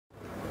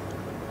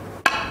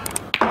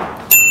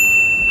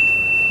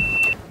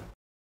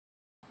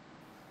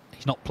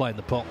He's not playing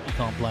the pot, you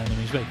can't blame him,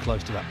 he's very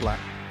close to that black.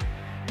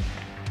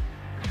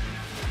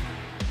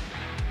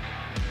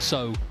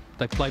 So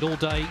they've played all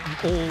day,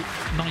 all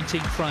 19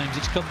 frames.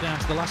 It's come down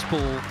to the last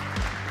ball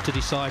to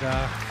decide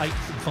our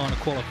 8th and final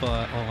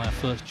qualifier on our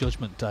first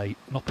judgment day.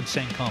 Noppon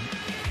Saengkham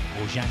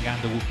or Zhang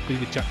Anda will be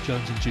with Jack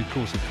Jones in due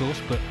course, of course,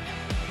 but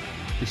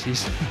this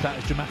is about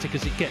as dramatic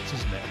as it gets,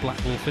 isn't it? A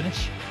black ball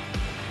finish.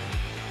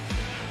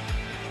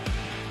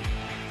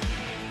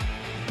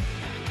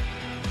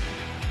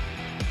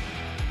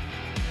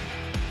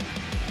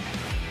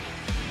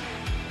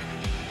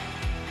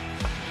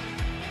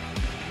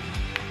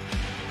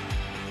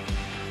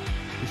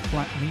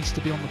 Black needs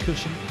to be on the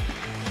cushion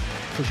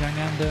for Zhang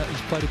Anda.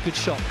 He's played a good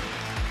shot,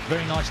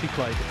 very nicely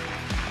played.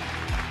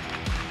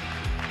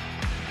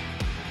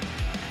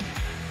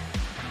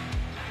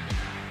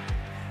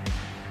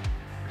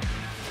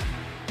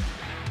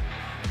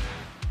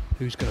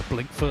 Who's going to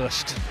blink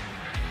first?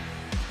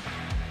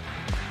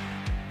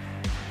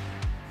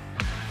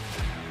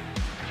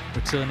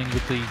 Returning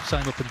with the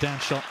same up and down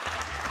shot.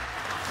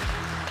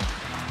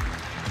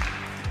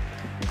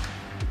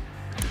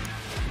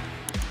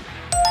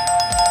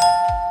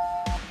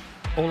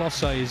 All I'll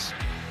say is,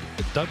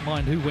 don't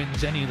mind who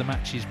wins any of the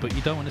matches, but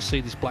you don't want to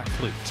see this black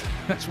flute.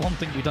 That's one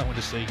thing we don't want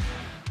to see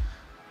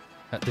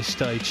at this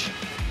stage.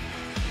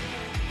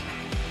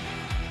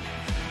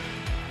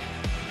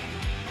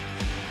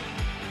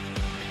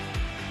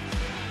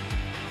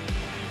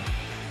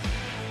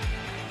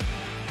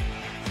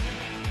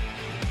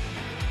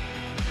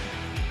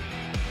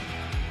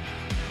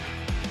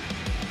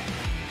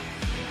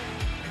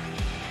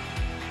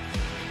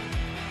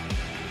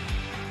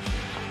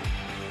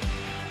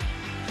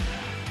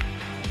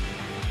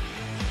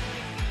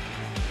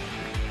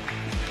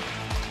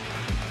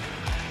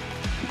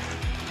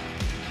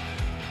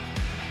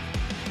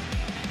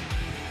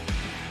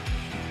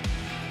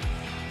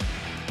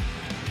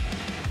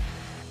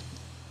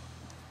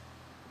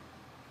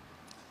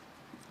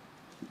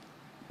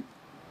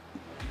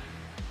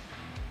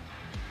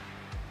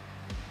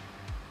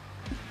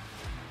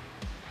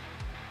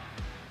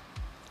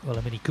 Well,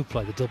 I mean, he could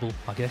play the double,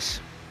 I guess.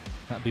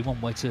 That'd be one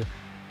way to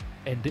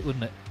end it,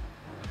 wouldn't it?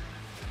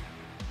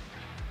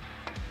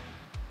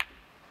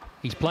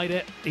 He's played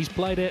it,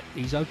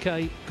 he's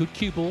okay. Good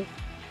cue ball.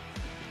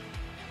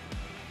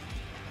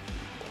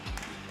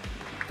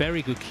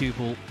 Very good cue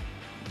ball.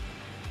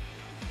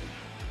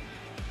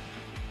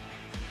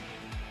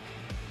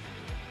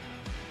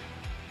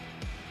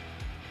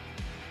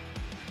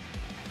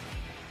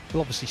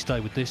 We'll obviously stay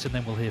with this and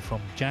then we'll hear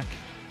from Jack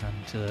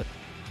and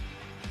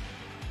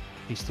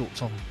his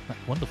thoughts on that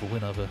wonderful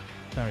win over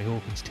Barry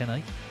Hawkins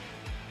 10-8.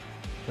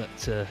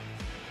 But,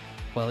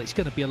 well, it's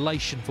going to be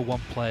elation for one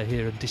player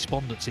here and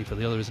despondency for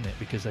the other, isn't it?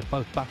 Because they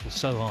both battled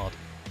so hard.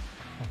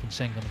 Noppon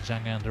Saengkham and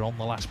Zhang Anda on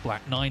the last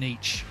black, 9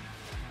 each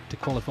to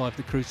qualify for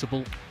the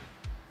Crucible.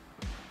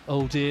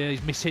 Oh dear,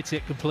 he's mishit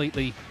it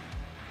completely.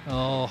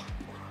 Oh,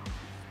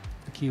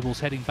 the cue ball's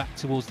heading back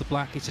towards the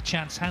black. It's a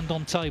chance, hand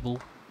on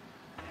table.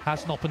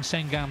 Has Noppon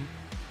Saengkham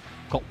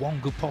got one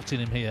good pot in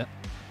him here?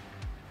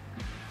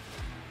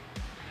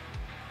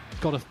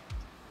 Got to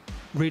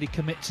really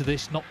commit to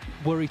this, not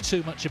worry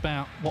too much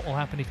about what will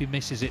happen if he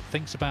misses it.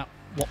 Thinks about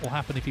what will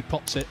happen if he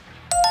pots it.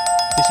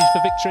 This is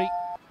for victory.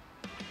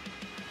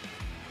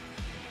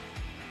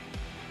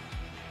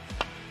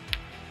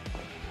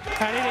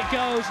 And in it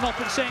goes,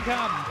 Noppon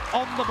Saengkham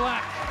on the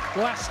black.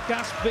 Last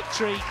gasp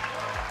victory.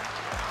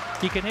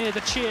 You can hear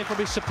the cheer from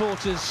his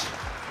supporters.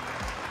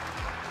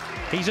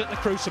 He's at the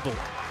Crucible.